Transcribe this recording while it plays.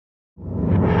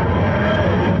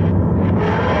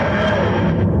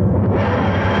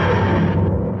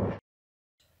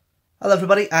Hello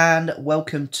everybody and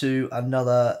welcome to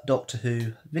another Doctor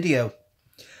Who video.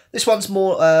 This one's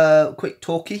more quick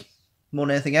talky, more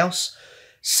than anything else.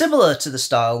 Similar to the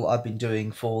style I've been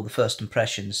doing for the first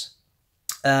impressions.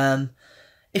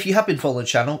 If you have been following the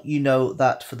channel, you know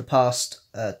that for the past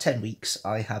 10 weeks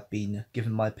I have been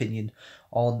giving my opinion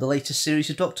on the latest series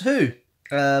of Doctor Who.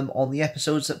 On the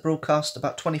episodes that broadcast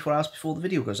about 24 hours before the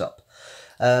video goes up.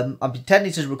 I'm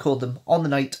intending to record them on the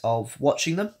night of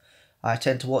watching them. I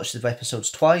tend to watch the episodes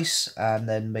twice and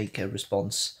then make a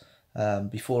response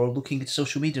before looking at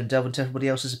social media and delve into everybody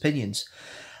else's opinions.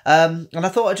 And I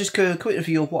thought I'd just go a quick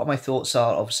review of what my thoughts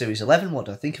are of Series 11. What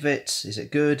do I think of it? Is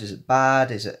it good? Is it bad?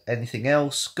 Is it anything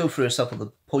else? Go through some of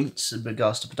the points in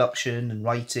regards to production and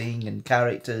writing and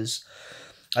characters.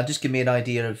 And just give me an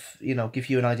idea of, give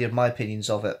you an idea of my opinions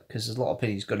of it. Because there's a lot of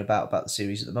opinions going about the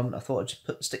series at the moment. I thought I'd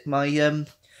just stick my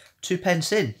 2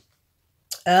 pence in.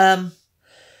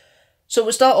 So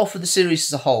we'll start off with the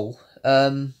series as a whole.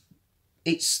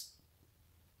 It's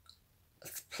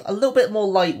a little bit more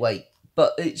lightweight,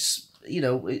 but it's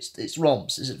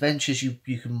romps, it's adventures you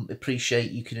can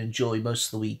appreciate, you can enjoy most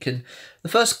of the week. And the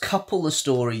first couple of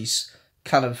stories,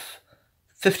 kind of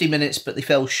 50 minutes, but they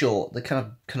fell short. They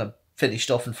kind of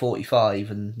finished off in 45,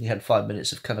 and you had 5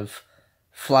 minutes of kind of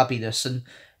flabbiness, and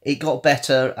it got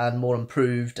better and more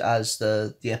improved as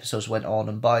the episodes went on,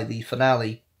 and by the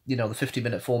finale, the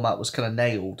 50-minute format was kind of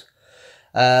nailed.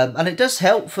 And it does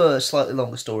help for slightly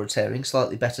longer storytelling,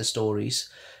 slightly better stories,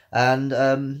 and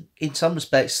in some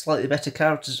respects, slightly better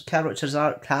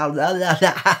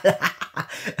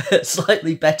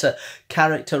slightly better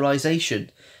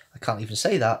characterization. I can't even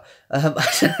say that.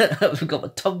 I've got my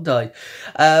tongue tied.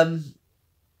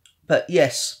 But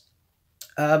yes,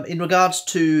 in regards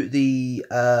to the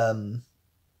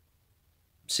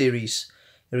series,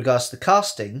 in regards to the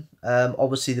casting,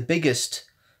 obviously the biggest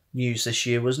news this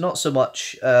year was not so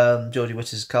much Jodie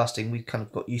Whittaker's casting. We kind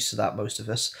of got used to that, most of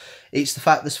us. It's the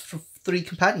fact there's 3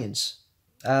 companions.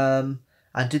 And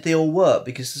did they all work?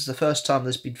 Because this is the first time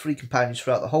there's been 3 companions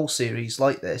throughout the whole series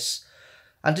like this.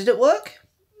 And did it work?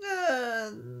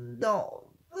 No.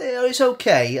 It's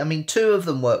okay. I mean, 2 of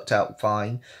them worked out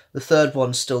fine. The third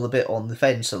one's still a bit on the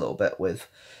fence a little bit with.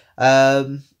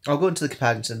 I'll go into the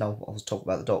companions and I'll talk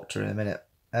about the Doctor in a minute.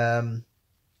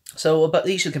 So about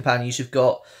each of the companions, you've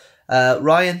got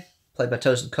Ryan, played by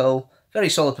Tosin Cole. Very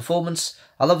solid performance.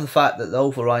 I love the fact that the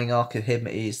overriding arc of him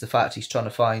is the fact he's trying to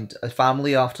find a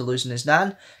family after losing his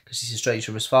nan, because he's estranged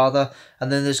from his father. And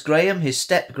then there's Graham, his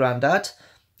step-granddad,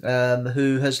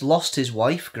 who has lost his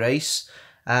wife, Grace,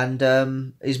 and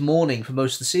is mourning for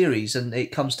most of the series. And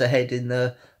it comes to head in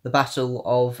the Battle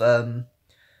of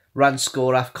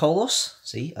Ranskor Kolos.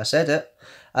 See, I said it.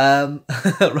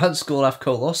 Ranskor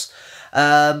Kolos.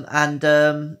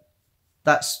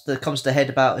 That comes to head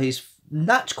about his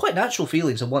quite natural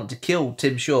feelings and wanting to kill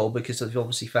Tim Shaw, because they've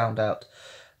obviously found out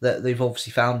that they've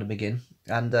obviously found him again,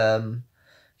 and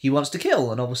he wants to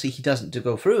kill, and obviously he doesn't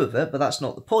go through with it, but that's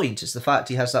not the point. It's the fact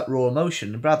he has that raw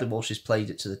emotion, and Bradley Walsh has played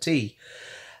it to the T.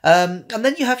 And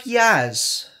then you have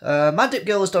Yaz. Mandip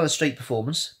Gill has done a great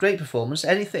performance.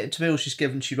 Anything to Bill she's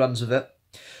given, she runs with it.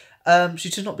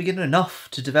 She's just not beginning enough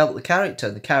to develop the character,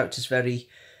 and the character's very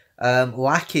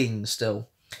lacking still.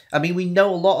 I mean, we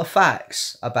know a lot of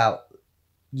facts about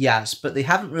Yaz, but they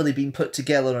haven't really been put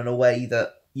together in a way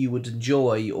that you would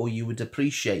enjoy or you would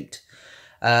appreciate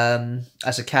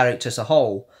as a character as a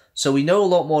whole. So we know a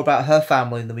lot more about her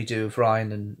family than we do of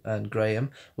Ryan and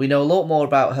Graham. We know a lot more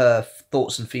about her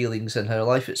thoughts and feelings and her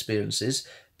life experiences,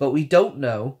 but we don't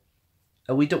know.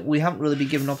 We haven't really been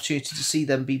given an opportunity to see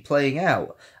them be playing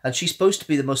out. And she's supposed to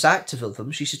be the most active of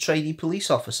them. She's a trainee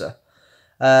police officer,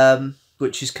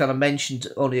 which is kind of mentioned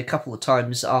only a couple of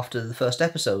times after the first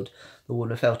episode, The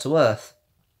Woman Who Fell to Earth.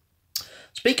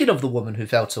 Speaking of The Woman Who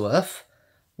Fell to Earth,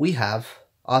 we have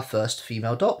our first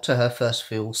female Doctor, her first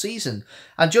full season.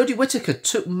 And Jodie Whittaker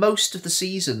took most of the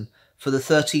season for the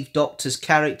 13th Doctor's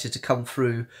character to come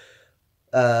through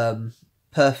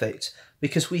perfect.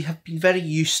 Because we have been very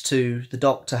used to the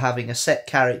Doctor having a set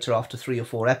character after 3 or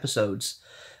 4 episodes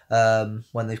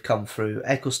when they've come through.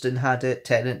 Eccleston had it,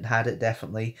 Tennant had it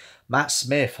definitely, Matt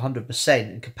Smith 100%,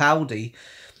 and Capaldi.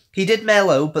 He did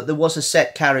mellow, but there was a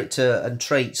set character and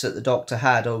traits that the Doctor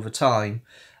had over time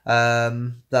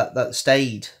that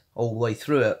stayed all the way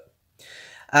through it.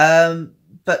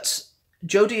 But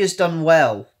Jodie has done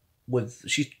well.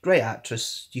 She's a great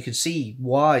actress. You can see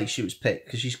why she was picked,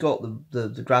 because she's got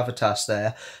the gravitas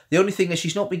there. The only thing is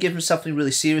she's not been given something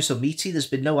really serious or meaty. There's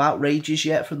been no outrages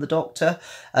yet from the Doctor.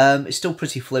 It's still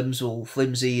pretty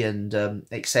flimsy and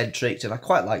eccentric, and I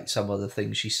quite like some of the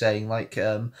things she's saying, like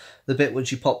the bit when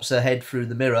she pops her head through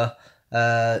the mirror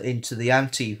into the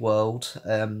anti-world,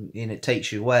 in It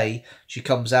Takes You Away, she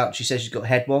comes out and she says she's got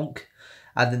head wonk.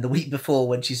 And then the week before,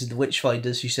 when she's in the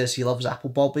Witchfinders, she says she loves apple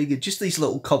bobbing, and just these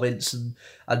little comments and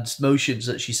motions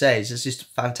that she says, it's just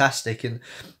fantastic. And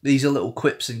these are little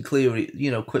quips and clear,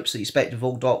 quips that you expect of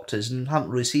all Doctors, and haven't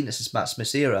really seen it since Matt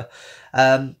Smith's era.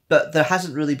 But there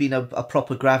hasn't really been a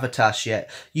proper gravitas yet.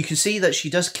 You can see that she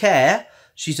does care.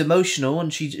 She's emotional,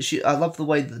 and I love the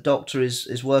way that the Doctor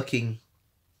is working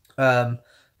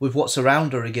with what's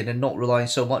around her again, and not relying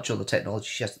so much on the technology.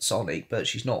 She has the Sonic, but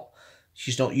she's not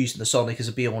using the Sonic as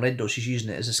a be-all and end-all. She's using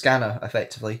it as a scanner,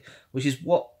 effectively, which is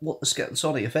what the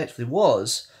Sonic effectively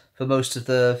was for most of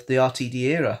the RTD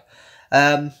era.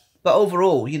 But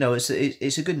overall, it's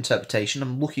a good interpretation.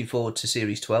 I'm looking forward to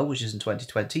Series 12, which is in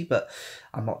 2020, but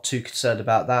I'm not too concerned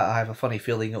about that. I have a funny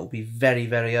feeling it will be very,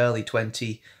 very early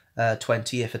 2020,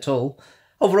 if at all.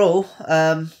 Overall,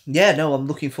 I'm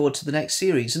looking forward to the next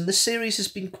series. And this series has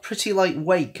been pretty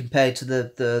lightweight compared to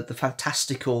the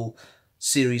fantastical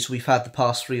series we've had the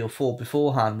past 3 or 4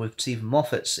 beforehand with Stephen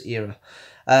Moffat's era.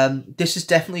 This is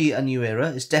definitely a new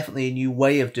era. It's definitely a new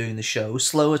way of doing the show.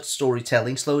 Slower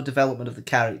storytelling, slower development of the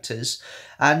characters,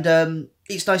 and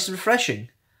it's nice and refreshing.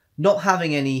 Not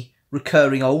having any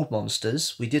recurring old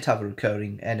monsters. We did have a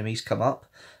recurring enemies come up.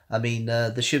 I mean,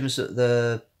 the Shims,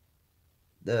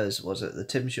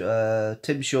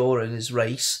 Tim Shaw and his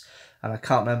race, and I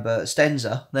can't remember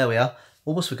Stenza. There we are.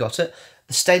 Almost forgot it.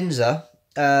 The Stenza.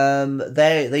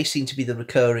 They seem to be the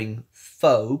recurring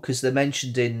foe, because they're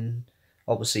mentioned in,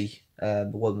 obviously,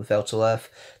 The Woman Fell to Earth.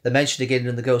 They're mentioned again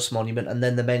in the Ghost Monument, and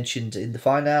then they're mentioned in the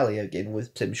finale again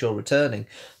with Tim Shaw returning.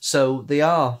 So they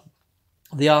are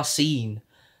seen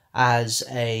as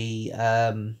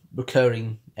a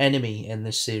recurring enemy in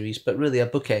this series, but really a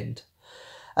bookend.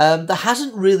 There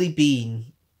hasn't really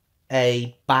been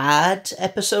a bad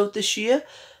episode this year.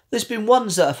 There's been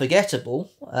ones that are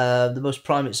forgettable. The most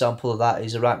prime example of that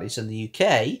is Arachnis in the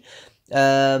UK.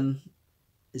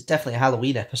 It's definitely a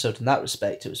Halloween episode in that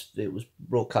respect. It was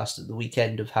broadcast at the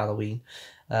weekend of Halloween,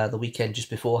 the weekend just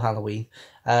before Halloween,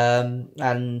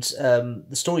 and the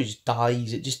story just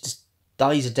dies. It just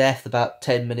dies a death about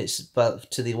 10 minutes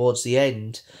towards the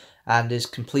end, and is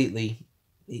completely.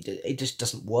 It just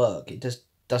doesn't work. It just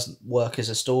doesn't work as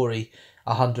a story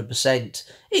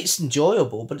 100%. It's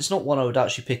enjoyable, but it's not one I would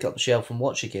actually pick up the shelf and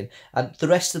watch again. And the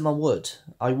rest of them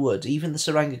I would. Even the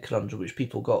Saranga Conundrum, which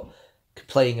people got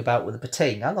playing about with the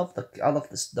Bating. I love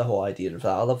the whole idea of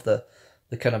that. I love the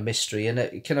kind of mystery, and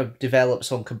it kind of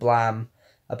develops on Kablam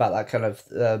about that kind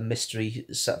of mystery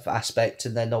aspect,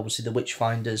 and then obviously the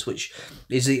Witchfinders, which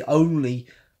is the only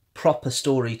proper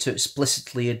story to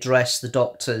explicitly address the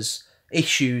Doctor's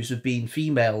issues with being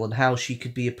female and how she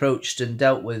could be approached and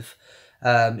dealt with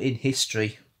in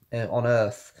history on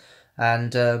Earth.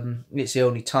 And it's the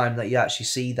only time that you actually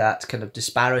see that kind of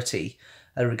disparity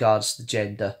in regards to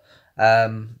gender.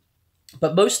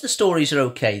 But most of the stories are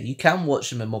okay. You can watch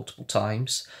them in multiple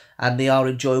times, and they are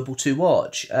enjoyable to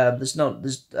watch. There's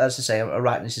as I say,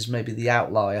 Arachnis is maybe the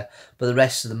outlier, but the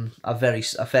rest of them are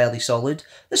fairly solid.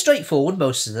 They're straightforward,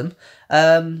 most of them.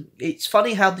 It's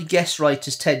funny how the guest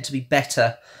writers tend to be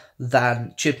better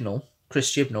than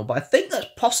Chris Chibnall, but I think that's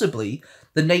possibly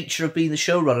the nature of being the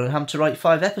showrunner and having to write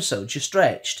 5 episodes. You're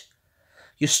stretched.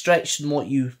 You're stretched in what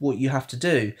you have to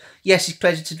do. Yes, he's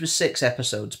credited with 6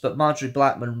 episodes, but Marjorie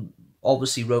Blackman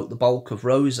obviously wrote the bulk of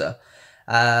Rosa.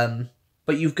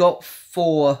 But you've got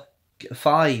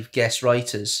 5 guest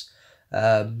writers,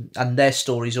 and their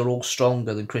stories are all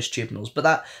stronger than Chris Chibnall's.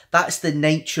 But that's the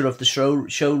nature of the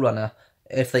showrunner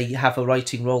if they have a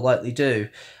writing role like they do.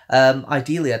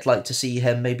 Ideally, I'd like to see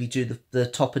him maybe do the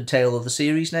top and tail of the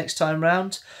series next time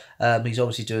round. He's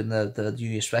obviously doing the New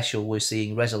Year special. We're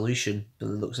seeing Resolution by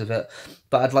the looks of it.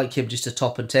 But I'd like him just to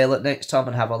top and tail it next time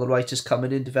and have other writers come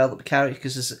in and develop the character,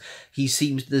 because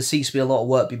there seems to be a lot of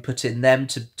work being put in them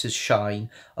to shine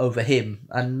over him.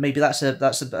 And maybe that's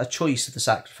a choice of the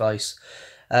sacrifice.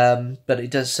 But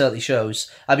it certainly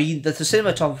shows. I mean, the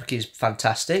cinematography is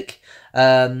fantastic.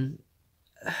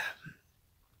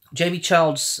 Jamie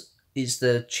Childs is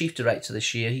the chief director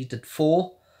this year. He did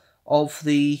 4 of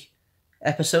the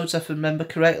episodes, if I remember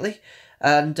correctly,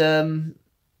 and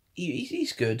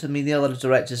he's good. I mean, the other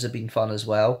directors have been fun as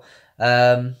well,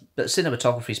 but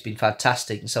cinematography's been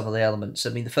fantastic in some of the elements. I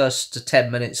mean, the first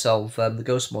 10 minutes of the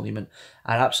Ghost Monument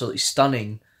are absolutely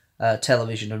stunning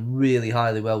television and really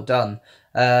highly well done.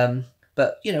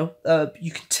 But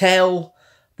you can tell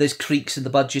there's creaks in the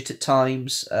budget at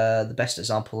times. The best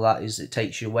example of that is It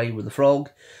Takes You Away with the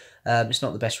frog. It's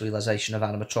not the best realisation of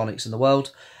animatronics in the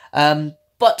world.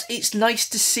 But it's nice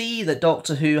to see that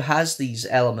Doctor Who has these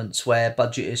elements where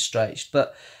budget is stretched,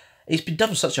 but it's been done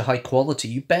with such a high quality,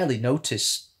 you barely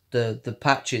notice the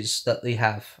patches that they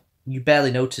have. You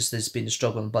barely notice there's been a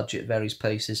struggle on budget at various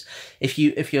places. If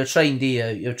you're a trained ear,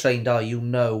 you're a trained eye, you'll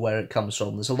know where it comes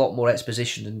from. There's a lot more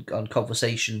exposition and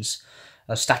conversations,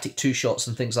 static two shots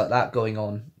and things like that going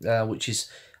on, which is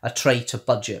a trait of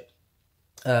budget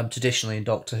traditionally in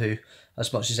Doctor Who,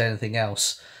 as much as anything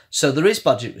else. So there is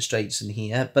budget restraints in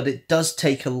here, but it does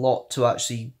take a lot to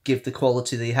actually give the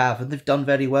quality they have, and they've done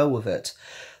very well with it.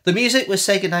 The music with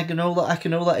Sega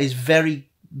Akinola is very,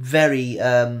 very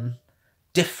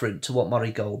different to what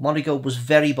Murray Gold. Murray Gold was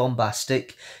very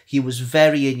bombastic. He was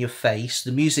very in your face.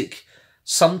 The music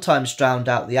sometimes drowned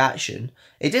out the action.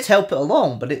 It did help it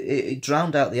along, but it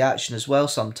drowned out the action as well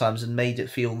sometimes and made it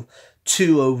feel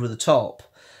too over the top.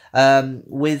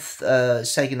 With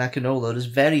Sega Akinola, there's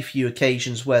very few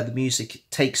occasions where the music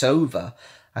takes over.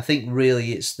 I think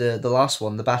really it's the last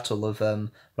one, the Battle of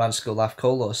Ransko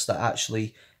Lavkolos, that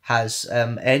actually has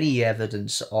any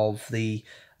evidence of the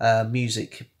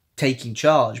music taking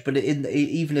charge. But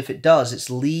even if it does, it's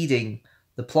leading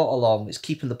the plot along. It's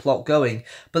keeping the plot going.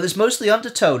 But there's mostly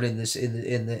undertone in this in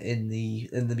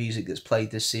the music that's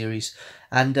played this series,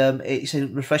 and it's a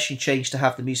refreshing change to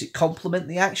have the music complement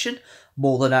the action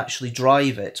more than actually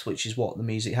drive it, which is what the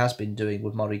music has been doing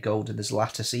with Murray Gold in his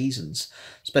latter seasons,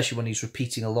 especially when he's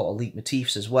repeating a lot of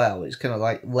leitmotifs as well. It's kind of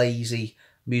like lazy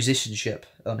musicianship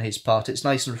on his part. It's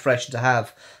nice and refreshing to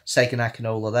have Sega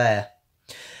Akinola there.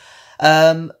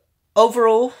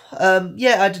 Overall,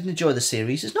 yeah, I did enjoy the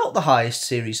series. It's not the highest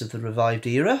series of the revived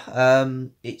era.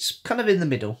 It's kind of in the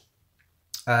middle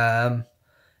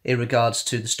in regards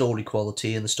to the story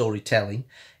quality and the storytelling.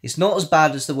 It's not as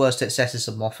bad as the worst excesses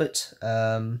of Moffat.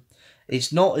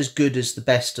 It's not as good as the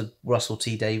best of Russell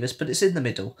T Davies, but it's in the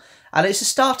middle, and it's a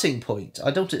starting point. I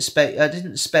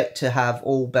didn't expect to have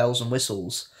all bells and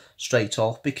whistles straight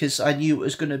off, because I knew it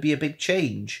was going to be a big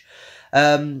change.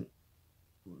 Yaz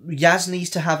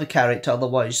needs to have a character,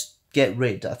 otherwise get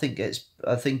rid. I think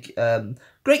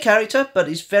great character, but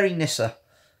it's very Nyssa.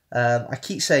 I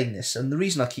keep saying this, and the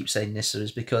reason I keep saying Nyssa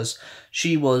is because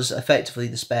she was effectively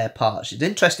the spare part. She's an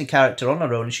interesting character on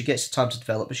her own, and she gets the time to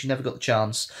develop, but she never got the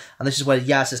chance. And this is where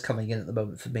Yaz is coming in at the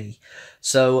moment for me.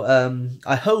 So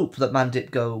I hope that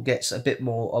Mandip Go gets a bit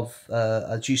more of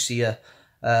a juicier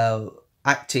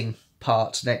acting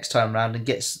part next time around and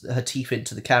gets her teeth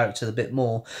into the character a bit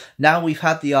more. Now we've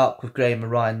had the arc with Graham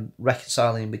and Ryan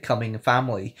reconciling and becoming a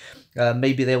family.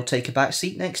 Maybe they'll take a back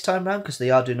seat next time round, because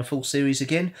they are doing a full series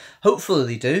again. Hopefully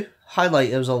they do. Highlight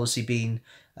has obviously been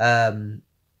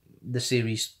the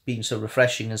series being so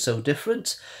refreshing and so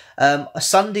different. A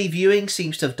Sunday viewing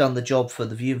seems to have done the job for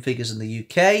the viewing figures in the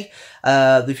UK.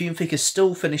 The viewing figures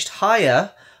still finished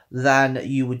higher than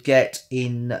you would get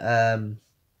in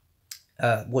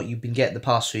what you've been getting the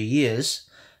past 3 years.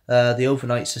 The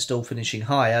overnights are still finishing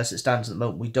high. As it stands at the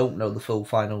moment, we don't know the full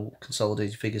final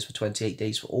consolidated figures for 28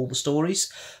 days for all the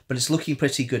stories, but it's looking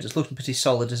pretty good. It's looking pretty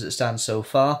solid as it stands so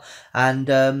far,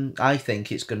 and I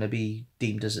think it's going to be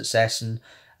deemed as a success. And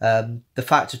the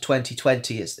fact of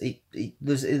 2020,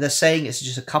 they're saying it's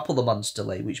just a couple of months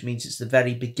delay, which means it's the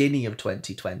very beginning of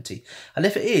 2020. And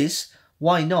if it is,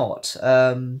 why not?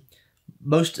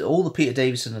 All the Peter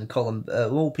Davison and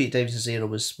all Peter Davison's era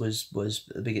was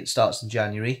big. It starts in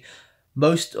January.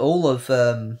 All of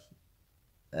John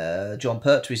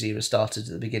Pertwee's era started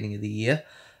at the beginning of the year.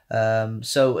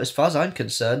 So as far as I'm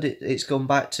concerned, it's gone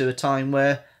back to a time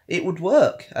where it would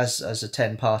work as a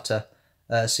 10-parter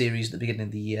series at the beginning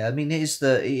of the year. I mean, it is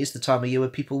the time of year where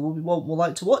people will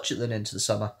like to watch it then into the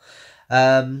summer,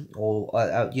 or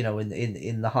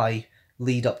in the high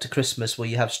lead up to Christmas, where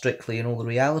you have Strictly and all the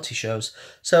reality shows.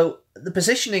 So the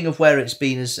positioning of where it's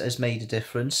been has made a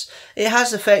difference. It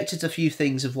has affected a few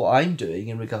things of what I'm doing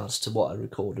in regards to what I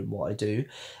record and what I do,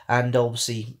 and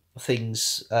obviously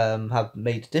things have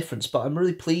made a difference, but I'm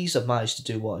really pleased I've managed to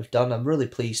do what I've done. I'm really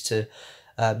pleased to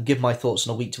give my thoughts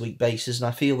on a week-to-week basis, and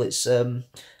I feel it's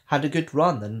had a good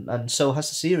run, and so has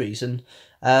the series, and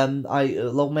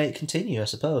long may it continue, I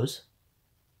suppose.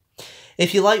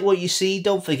 If you like what you see,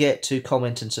 don't forget to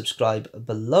comment and subscribe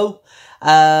below.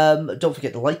 Don't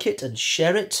forget to like it and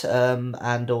share it,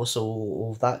 and also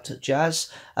all that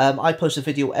jazz. I post a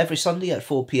video every Sunday at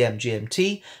 4 PM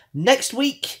GMT. Next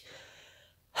week,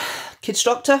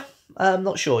 Deanstructor. I'm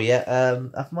not sure yet.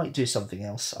 I might do something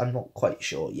else. I'm not quite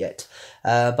sure yet.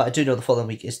 But I do know the following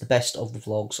week is the best of the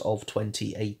vlogs of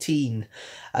 2018.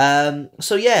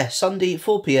 So yeah, Sunday,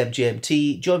 4 PM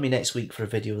GMT. Join me next week for a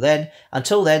video then.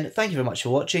 Until then, thank you very much for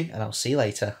watching, and I'll see you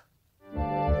later.